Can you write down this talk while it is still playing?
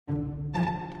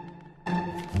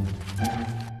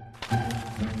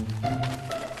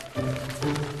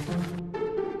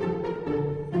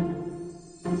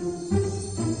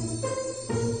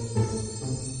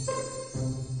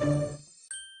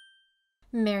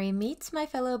Merry meets, my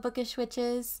fellow bookish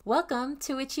witches. Welcome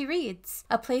to Witchy Reads,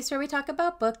 a place where we talk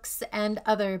about books and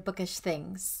other bookish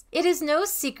things. It is no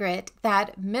secret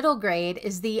that middle grade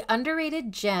is the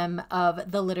underrated gem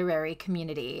of the literary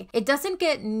community. It doesn't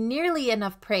get nearly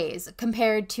enough praise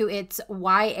compared to its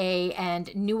YA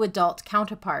and new adult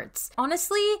counterparts.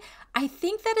 Honestly, I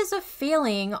think that is a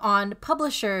failing on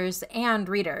publishers and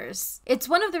readers. It's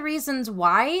one of the reasons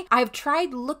why I've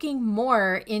tried looking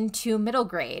more into middle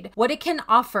grade, what it can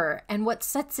offer and what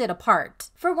sets it apart.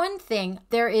 For one thing,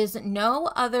 there is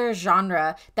no other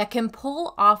genre that can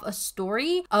pull off a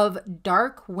story of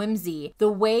dark whimsy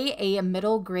the way a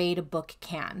middle grade book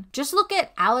can. Just look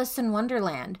at Alice in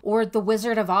Wonderland or The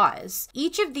Wizard of Oz.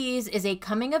 Each of these is a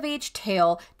coming-of-age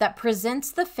tale that presents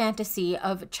the fantasy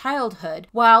of childhood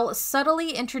while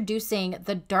subtly introducing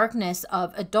the darkness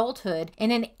of adulthood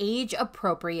in an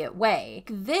age-appropriate way.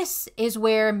 This is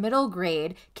where middle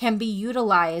grade can be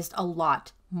utilized a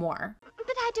lot more.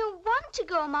 But I don't want to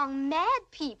go among mad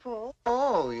people.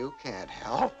 Oh, you can't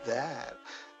help that.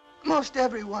 Most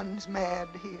everyone's mad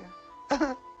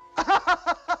here.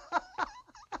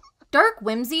 Dark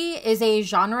whimsy is a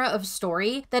genre of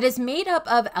story that is made up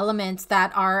of elements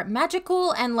that are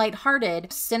magical and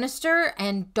lighthearted, sinister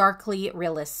and darkly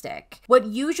realistic. What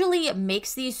usually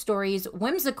makes these stories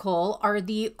whimsical are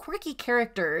the quirky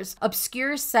characters,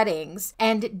 obscure settings,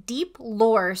 and deep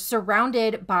lore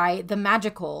surrounded by the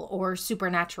magical or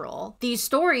supernatural. These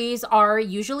stories are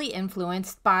usually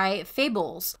influenced by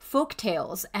fables, folk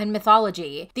tales, and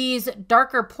mythology. These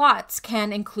darker plots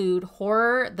can include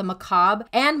horror, the macabre,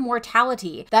 and mortality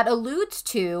that alludes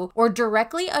to or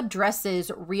directly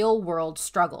addresses real-world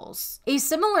struggles. A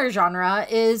similar genre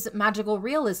is magical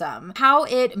realism, how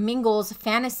it mingles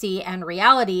fantasy and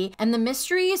reality and the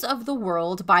mysteries of the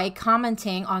world by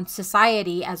commenting on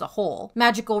society as a whole.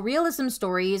 Magical realism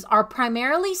stories are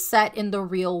primarily set in the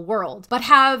real world, but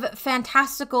have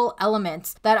fantastical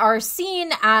elements that are seen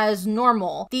as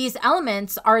normal. These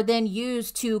elements are then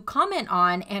used to comment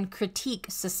on and critique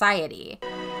society.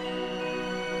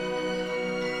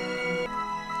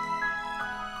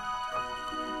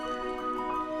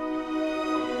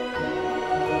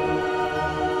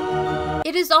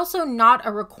 It is also not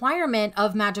a requirement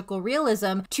of magical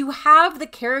realism to have the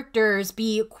characters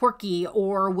be quirky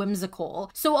or whimsical.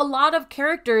 So a lot of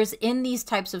characters in these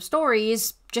types of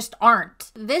stories just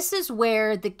aren't. This is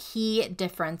where the key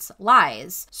difference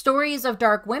lies. Stories of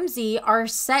dark whimsy are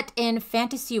set in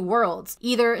fantasy worlds,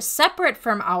 either separate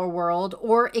from our world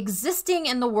or existing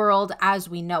in the world as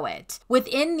we know it.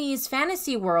 Within these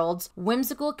fantasy worlds,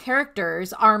 whimsical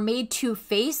characters are made to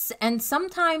face and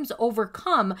sometimes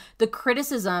overcome the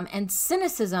criticism and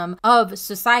cynicism of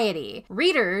society.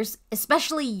 Readers,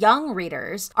 especially young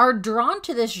readers, are drawn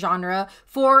to this genre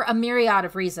for a myriad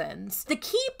of reasons. The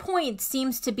key point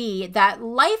seems to be that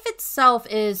life itself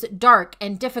is dark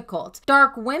and difficult.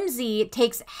 Dark whimsy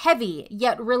takes heavy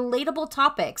yet relatable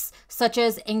topics such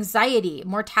as anxiety,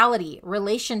 mortality,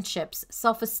 relationships,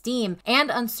 self-esteem,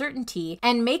 and uncertainty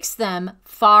and makes them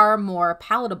far more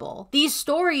palatable. These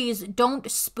stories don't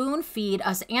spoon-feed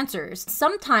us answers,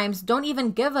 sometimes don't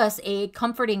even give us a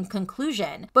comforting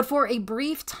conclusion, but for a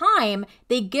brief time,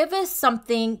 they give us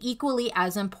something equally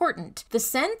as important, the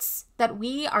sense that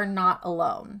we are not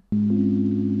alone.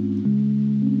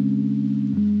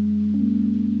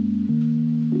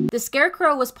 The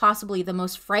Scarecrow was possibly the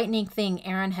most frightening thing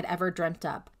Aaron had ever dreamt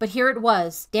up, but here it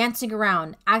was, dancing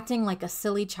around, acting like a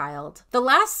silly child. The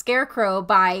Last Scarecrow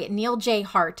by Neil J.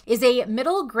 Hart is a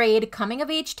middle-grade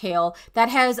coming-of-age tale that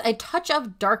has a touch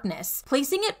of darkness,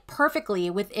 placing it perfectly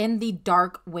within the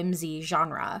dark whimsy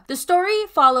genre. The story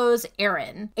follows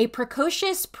Erin, a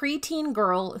precocious preteen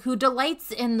girl who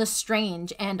delights in the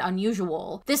strange and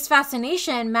unusual. This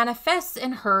fascination manifests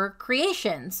in her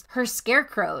creations, her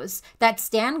scarecrows, that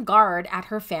stand guard at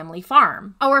her family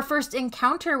farm. Our first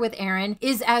encounter with Erin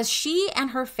is as she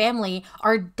and her family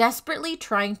are desperately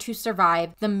trying to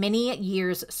survive the many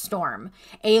years storm,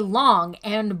 a long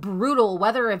and brutal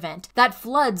weather event that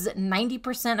floods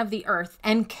 90% of the earth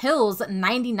and kills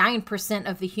 99%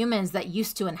 of the humans that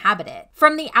used to inhabit it.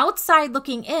 From the outside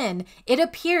looking in, it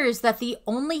appears that the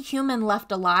only human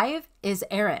left alive is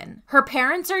Erin. Her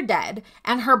parents are dead,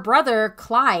 and her brother,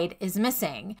 Clyde, is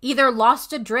missing, either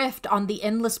lost adrift on the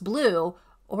endless blue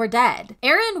or dead.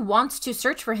 Erin wants to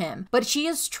search for him, but she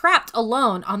is trapped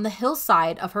alone on the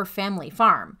hillside of her family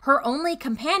farm. Her only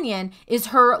companion is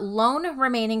her lone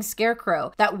remaining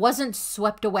scarecrow that wasn't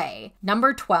swept away,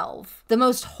 number 12, the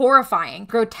most horrifying,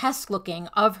 grotesque looking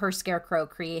of her scarecrow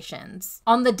creations.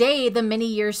 On the day the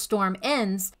many-year storm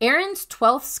ends, Erin's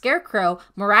 12th scarecrow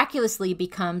miraculously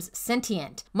becomes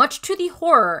sentient, much to the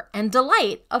horror and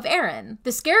delight of Erin.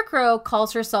 The scarecrow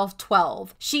calls herself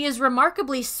 12. She is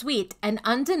remarkably sweet and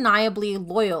undeniably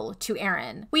loyal to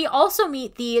Erin. We also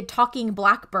meet the talking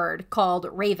blackbird called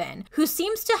Raven, who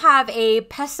seems to have a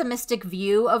pessimistic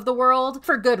view of the world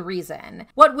for good reason.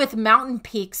 What with mountain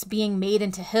peaks being made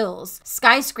into hills,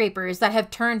 skyscrapers that have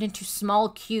turned into small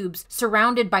cubes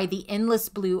surrounded by the endless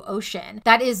blue ocean,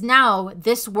 that is now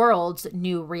this world's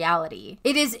new reality.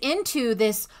 It is into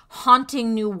this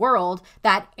haunting new world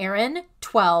that Erin,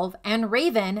 12, and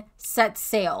Raven set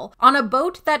sail on a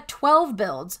boat that 12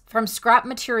 builds from scrap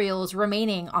materials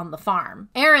remaining on the farm.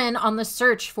 Erin on the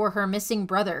search for her missing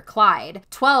brother Clyde,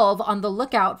 12 on the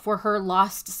lookout for her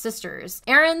lost sisters,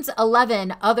 Erin's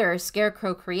 11 other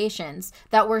scarecrow creations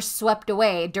that were swept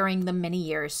away during the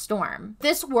many-year storm.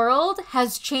 This world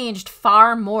has changed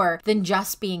far more than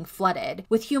just being flooded.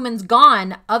 With humans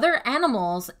gone, other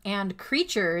animals and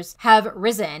creatures have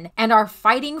risen and are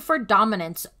fighting for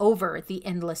dominance over the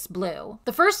endless blue.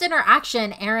 The first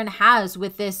interaction Erin has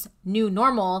with this new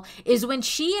normal is when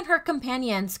she and her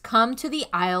companions come to the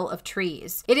Isle of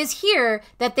Trees. It is here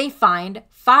that they find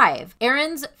Five,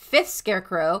 Erin's 5th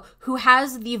scarecrow, who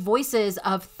has the voices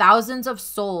of thousands of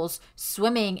souls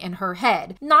swimming in her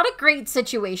head. Not a great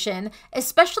situation,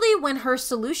 especially when her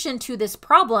solution to this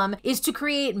problem is to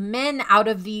create men out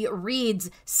of the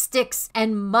reeds, sticks,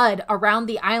 and mud around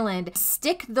the island,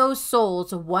 stick those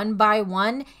souls one by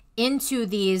one into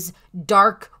these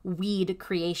dark weed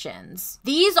creations.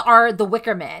 These are the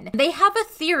Wicker Men. They have a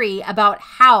theory about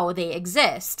how they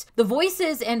exist. The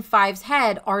voices in Five's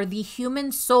head are the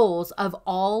human souls of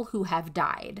all who have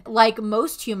died. Like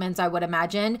most humans, I would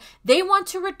imagine, they want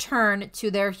to return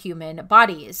to their human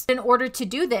bodies. In order to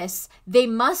do this, they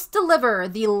must deliver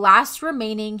the last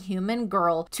remaining human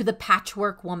girl to the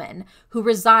Patchwork Woman, who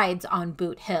resides on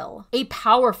Boot Hill, a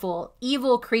powerful,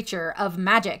 evil creature of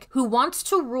magic who wants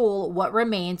to rule what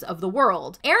remains of the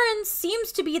world. Erin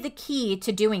seems to be the key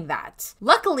to doing that.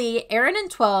 Luckily, Erin and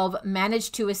 12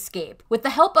 manage to escape with the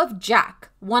help of Jack,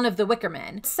 one of the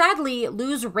Wickermen, sadly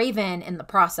lose Raven in the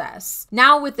process.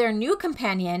 Now with their new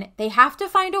companion, they have to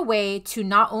find a way to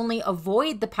not only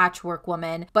avoid the Patchwork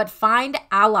Woman, but find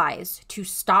allies to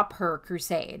stop her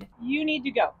crusade. You need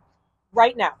to go.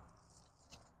 Right now.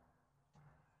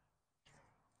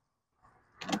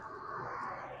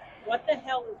 What the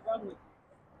hell is wrong with you?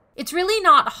 It's really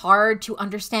not hard to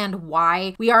understand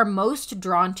why we are most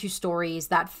drawn to stories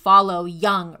that follow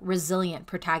young, resilient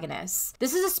protagonists.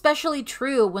 This is especially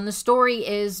true when the story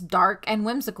is dark and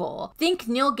whimsical. Think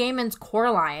Neil Gaiman's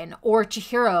Coraline or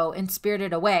Chihiro in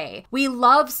Spirited Away. We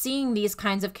love seeing these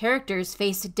kinds of characters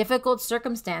face difficult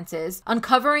circumstances,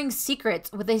 uncovering secrets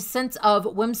with a sense of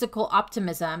whimsical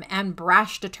optimism and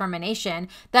brash determination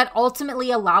that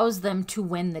ultimately allows them to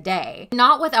win the day.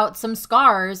 Not without some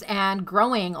scars and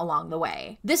growing along the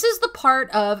way. This is the part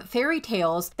of fairy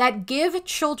tales that give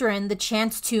children the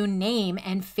chance to name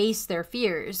and face their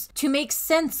fears, to make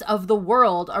sense of the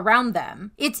world around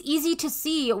them. It's easy to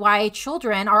see why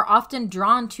children are often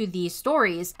drawn to these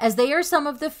stories, as they are some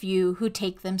of the few who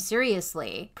take them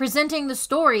seriously, presenting the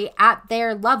story at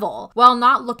their level while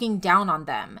not looking down on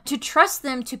them, to trust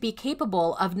them to be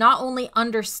capable of not only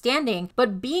understanding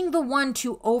but being the one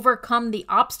to overcome the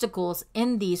obstacles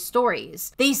in these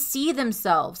stories. They see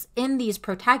themselves in these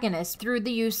protagonists through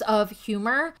the use of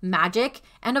humor, magic,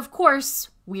 and of course,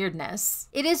 weirdness.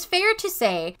 It is fair to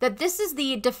say that this is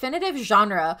the definitive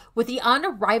genre with the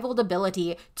unrivaled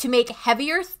ability to make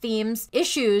heavier themes,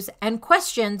 issues, and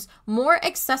questions more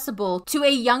accessible to a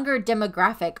younger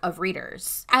demographic of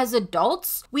readers. As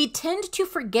adults, we tend to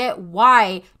forget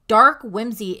why dark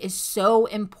whimsy is so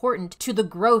important to the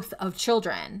growth of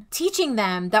children, teaching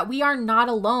them that we are not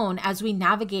alone as we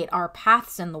navigate our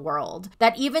paths in the world,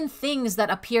 that even things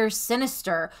that appear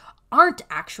sinister aren't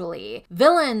actually.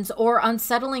 Villains or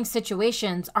unsettling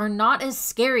situations are not as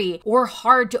scary or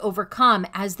hard to overcome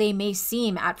as they may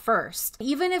seem at first.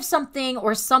 Even if something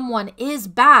or someone is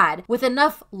bad, with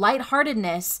enough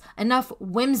lightheartedness, enough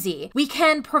whimsy, we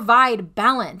can provide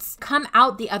balance, come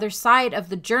out the other side of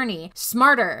the journey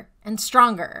smarter and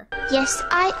stronger. Yes,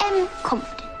 I am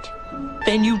confident.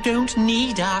 Then you don't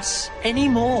need us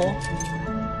anymore.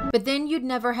 But then you'd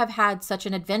never have had such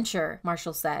an adventure,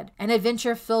 Marshall said. An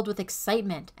adventure filled with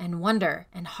excitement and wonder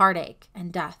and heartache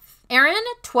and death. Aaron,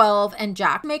 12, and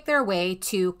Jack make their way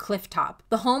to Clifftop,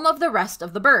 the home of the rest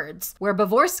of the birds, where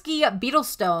Bavorsky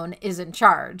Beetlestone is in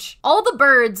charge. All the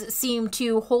birds seem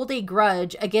to hold a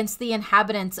grudge against the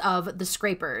inhabitants of the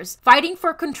Scrapers, fighting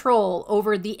for control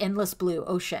over the endless blue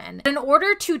ocean. In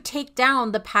order to take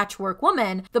down the Patchwork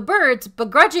Woman, the birds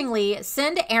begrudgingly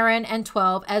send Aaron and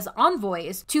 12 as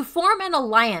envoys to form an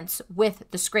alliance with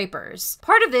the Scrapers.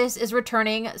 Part of this is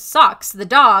returning Socks, the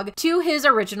dog, to his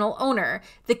original owner,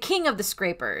 the King of the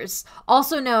Scrapers,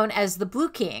 also known as the Blue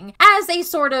King, as a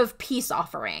sort of peace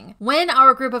offering. When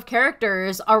our group of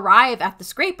characters arrive at the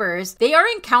Scrapers, they are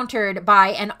encountered by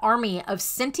an army of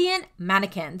sentient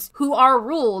mannequins who are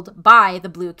ruled by the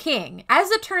Blue King. As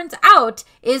it turns out,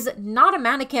 is not a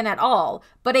mannequin at all,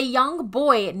 but a young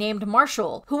boy named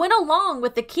Marshall, who went along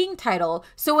with the king title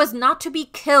so as not to be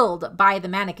killed by the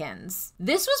mannequins.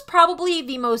 This was probably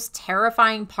the most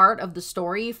terrifying part of the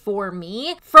story for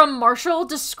me, from Marshall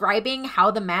describing how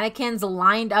the mannequins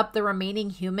lined up the remaining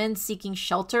humans seeking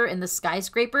shelter in the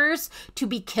skyscrapers to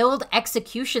be killed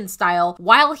execution style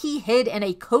while he hid in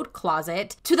a coat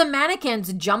closet, to the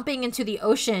mannequins jumping into the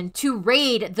ocean to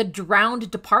raid the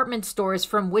drowned department stores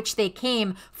from which they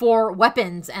came for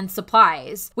weapons and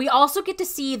supplies. We also get to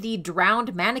see the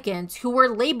drowned mannequins who were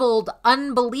labeled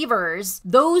unbelievers,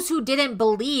 those who didn't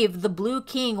believe the Blue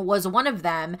King was one of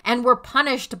them and were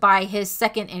punished by his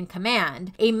second in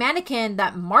command, a mannequin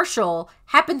that Marshall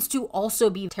happens to also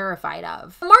be terrified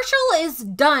of. Marshall is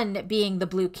done being the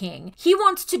Blue King. He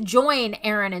wants to join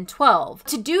Aaron and 12.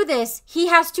 To do this, he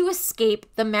has to escape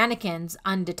the mannequins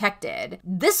undetected.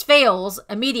 This fails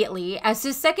immediately as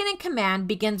his second in command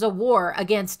begins a war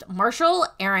against Marshall,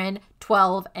 Aaron,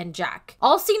 12, and Jack.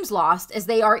 All seems lost as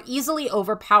they are easily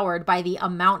overpowered by the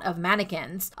amount of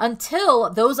mannequins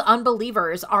until those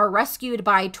unbelievers are rescued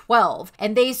by 12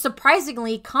 and they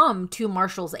surprisingly come to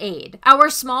Marshall's aid.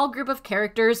 Our small group of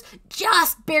characters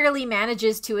just barely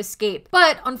manages to escape,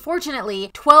 but unfortunately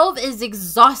 12 is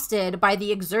exhausted by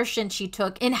the exertion she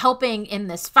took in helping in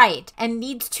this fight and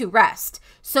needs to rest.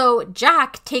 So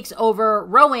Jack takes over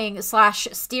rowing /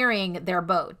 steering their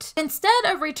boat. Instead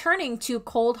of returning to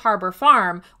Cold Harbor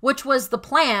Farm, which was the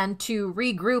plan to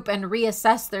regroup and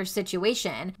reassess their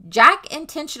situation, Jack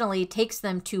intentionally takes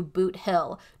them to Boot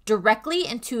Hill, directly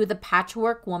into the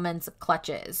Patchwork Woman's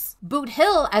clutches. Boot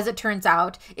Hill, as it turns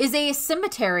out, is a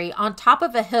cemetery on top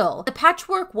of a hill. The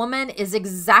Patchwork Woman is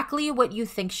exactly what you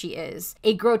think she is,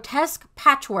 a grotesque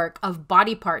patchwork of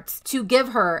body parts to give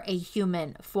her a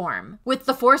human form. With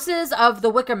the forces of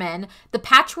the Wickerman, the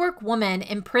Patchwork Woman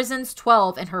imprisons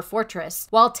 12 in her fortress,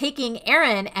 while taking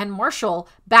Aaron and Marshall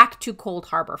back to Cold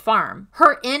Harbor Farm.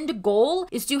 Her end goal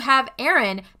is to have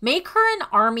Aaron make her an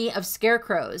army of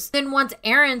scarecrows. Then once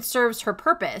Aaron serves her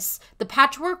purpose, the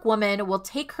Patchwork Woman will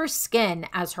take her skin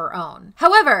as her own.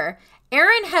 However,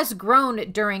 Aaron has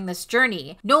grown during this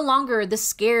journey, no longer the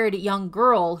scared young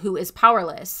girl who is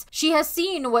powerless. She has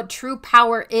seen what true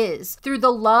power is through the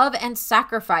love and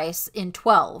sacrifice in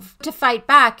 12. To fight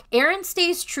back, Aaron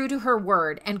stays true to her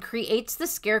word and creates the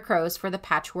scarecrows for the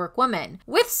Patchwork Woman,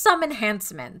 with some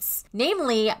enhancements,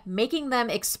 namely making them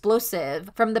explosive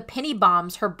from the penny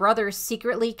bombs her brother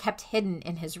secretly kept hidden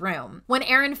in his room. When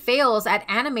Aaron fails at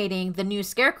animating the new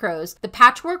scarecrows, the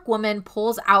Patchwork Woman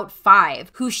pulls out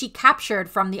 5, who she captured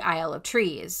from the Isle of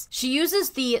Trees. She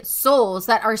uses the souls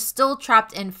that are still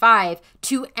trapped in 5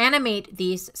 to animate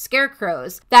these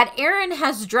scarecrows that Aaron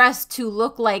has dressed to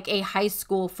look like a high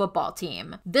school football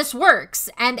team. This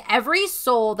works, and every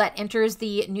soul that enters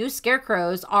the new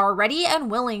scarecrows are ready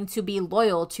and willing to be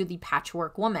loyal to the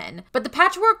Patchwork Woman. But the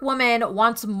Patchwork Woman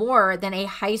wants more than a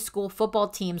high school football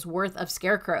team's worth of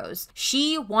scarecrows.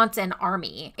 She wants an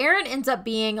army. Aaron ends up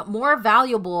being more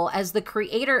valuable as the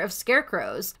creator of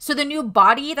scarecrows, so the new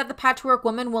body that the Patchwork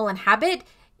Woman will inhabit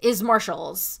is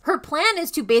Marshall's. Her plan is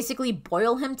to basically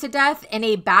boil him to death in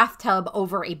a bathtub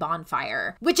over a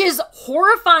bonfire, which is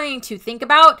horrifying to think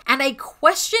about, and I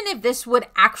question if this would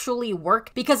actually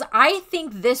work because I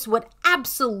think this would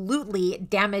absolutely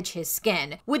damage his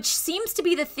skin, which seems to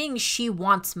be the thing she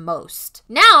wants most.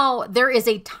 Now, there is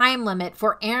a time limit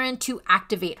for Aaron to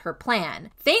activate her plan.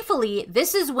 Thankfully,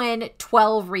 this is when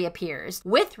 12 reappears,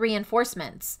 with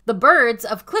reinforcements, the birds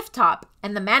of Clifftop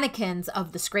and the mannequins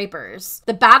of the Scrapers.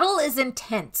 The battle is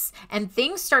intense, and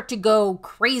things start to go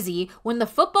crazy when the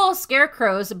football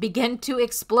scarecrows begin to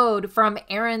explode from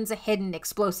Aaron's hidden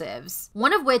explosives,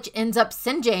 one of which ends up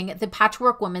singeing the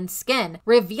Patchwork Woman's skin,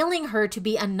 revealing her to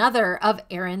be another of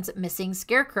Aaron's missing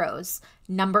scarecrows.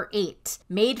 Number 8,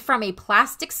 made from a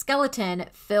plastic skeleton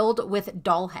filled with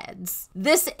doll heads.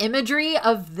 This imagery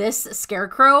of this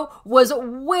scarecrow was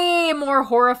way more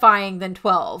horrifying than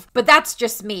 12, but that's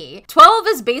just me. 12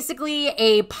 is basically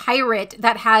a pirate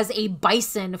that has a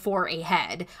bison for a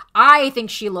head. I think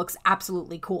she looks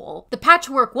absolutely cool. The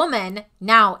Patchwork Woman,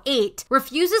 now 8,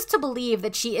 refuses to believe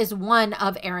that she is one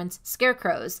of Erin's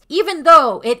scarecrows, even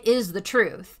though it is the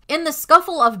truth. In the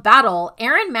scuffle of battle,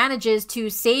 Erin manages to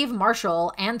save Marshall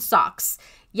and Socks.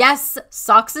 Yes,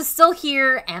 Socks is still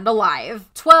here and alive.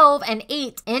 12 and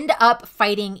 8 end up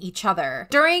fighting each other.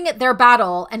 During their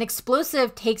battle, an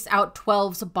explosive takes out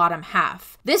 12's bottom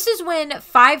half. This is when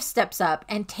 5 steps up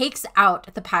and takes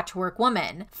out the Patchwork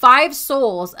Woman. 5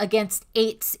 souls against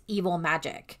 8's evil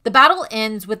magic. The battle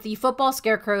ends with the football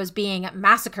scarecrows being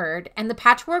massacred and the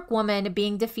Patchwork Woman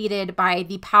being defeated by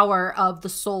the power of the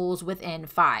souls within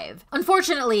 5.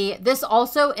 Unfortunately, this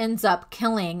also ends up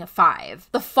killing 5.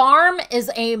 The farm is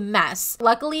a mess.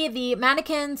 Luckily, the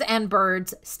mannequins and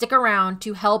birds stick around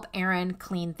to help Erin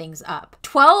clean things up.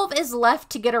 12 is left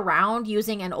to get around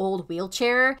using an old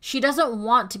wheelchair. She doesn't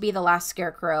want to be the last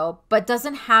scarecrow, but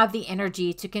doesn't have the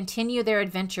energy to continue their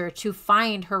adventure to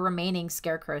find her remaining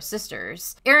scarecrow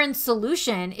sisters. Erin's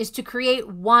solution is to create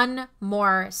one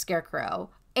more scarecrow.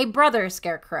 A brother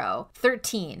scarecrow,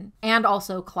 13, and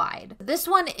also Clyde. This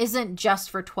one isn't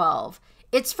just for 12.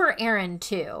 It's for Erin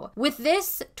too. With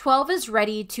this, 12 is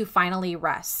ready to finally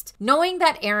rest, knowing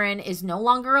that Erin is no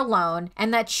longer alone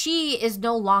and that she is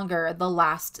no longer the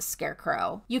last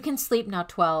scarecrow. You can sleep now,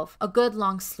 12. A good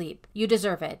long sleep. You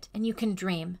deserve it, and you can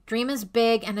dream. Dream as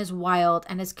big and as wild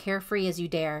and as carefree as you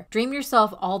dare. Dream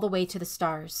yourself all the way to the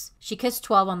stars. She kissed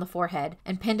 12 on the forehead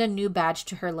and pinned a new badge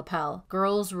to her lapel.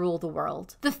 Girls rule the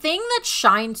world. The thing that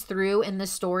shines through in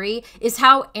this story is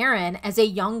how Erin, as a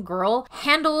young girl,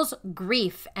 handles grief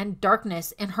and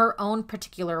darkness in her own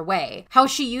particular way. How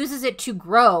she uses it to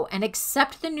grow and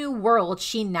accept the new world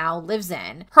she now lives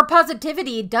in. Her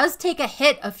positivity does take a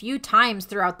hit a few times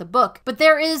throughout the book, but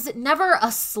there is never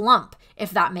a slump,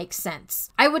 if that makes sense.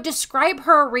 I would describe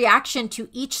her reaction to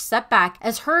each setback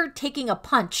as her taking a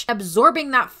punch,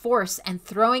 absorbing that force and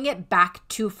throwing it back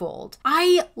twofold.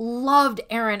 I loved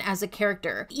Erin as a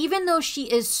character. Even though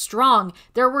she is strong,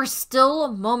 there were still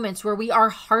moments where we are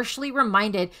harshly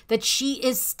reminded that she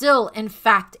is still, in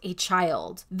fact, a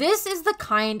child. This is the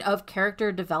kind of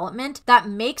character development that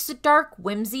makes dark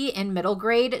whimsy in middle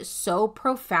grade so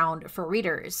profound for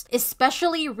readers,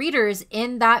 especially readers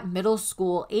in that middle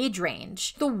school age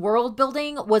range. The world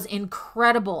building was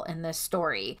incredible in this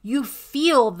story. You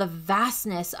feel the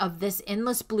vastness of this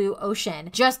endless blue ocean,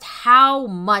 just how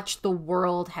much the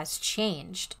world has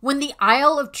changed. When the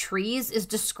Isle of Trees is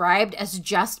described as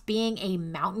just being a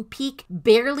mountain peak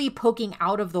barely poking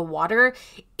out of the water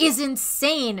is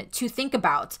insane to think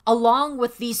about, along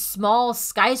with these small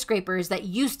skyscrapers that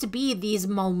used to be these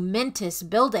momentous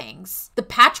buildings. The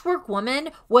Patchwork Woman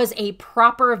was a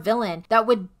proper villain that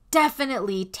would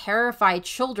definitely terrified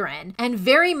children and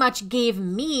very much gave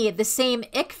me the same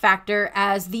ick factor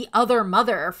as the other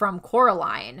mother from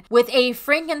Coraline, with a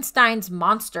Frankenstein's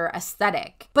monster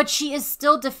aesthetic. But she is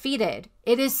still defeated.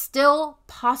 It is still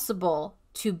possible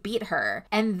to beat her,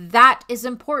 and that is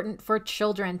important for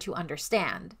children to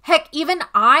understand. Heck, even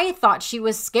I thought she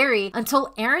was scary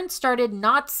until Erin started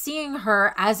not seeing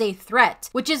her as a threat,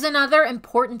 which is another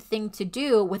important thing to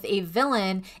do with a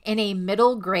villain in a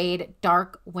middle grade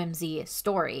dark whimsy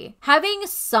story. Having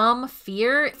some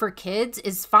fear for kids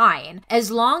is fine,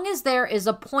 as long as there is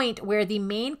a point where the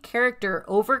main character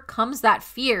overcomes that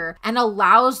fear and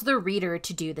allows the reader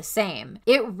to do the same.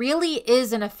 It really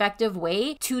is an effective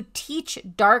way to teach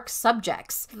dark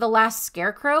subjects. The Last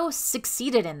Scarecrow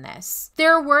succeeded in this.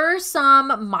 There were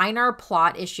some minor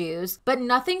plot issues, but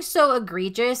nothing so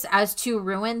egregious as to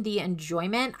ruin the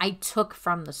enjoyment I took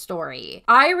from the story.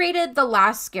 I rated The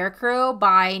Last Scarecrow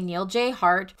by Neil J.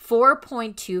 Hart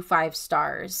 4.25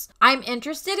 stars. I'm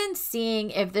interested in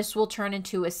seeing if this will turn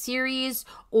into a series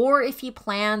or if he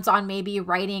plans on maybe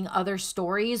writing other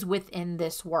stories within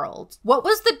this world. What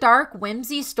was the dark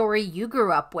whimsy story you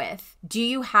grew up with? Do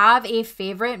you have a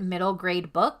favorite middle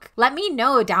grade book? Let me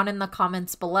know down in the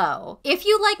comments below. If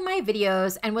you like my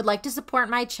videos and would like to support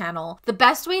my channel, the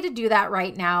best way to do that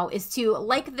right now is to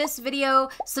like this video,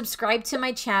 subscribe to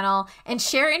my channel, and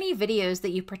share any videos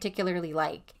that you particularly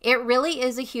like. It really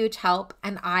is a huge help,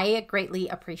 and I greatly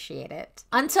appreciate it.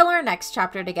 Until our next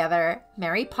chapter together,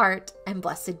 merry part and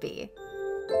blessed be.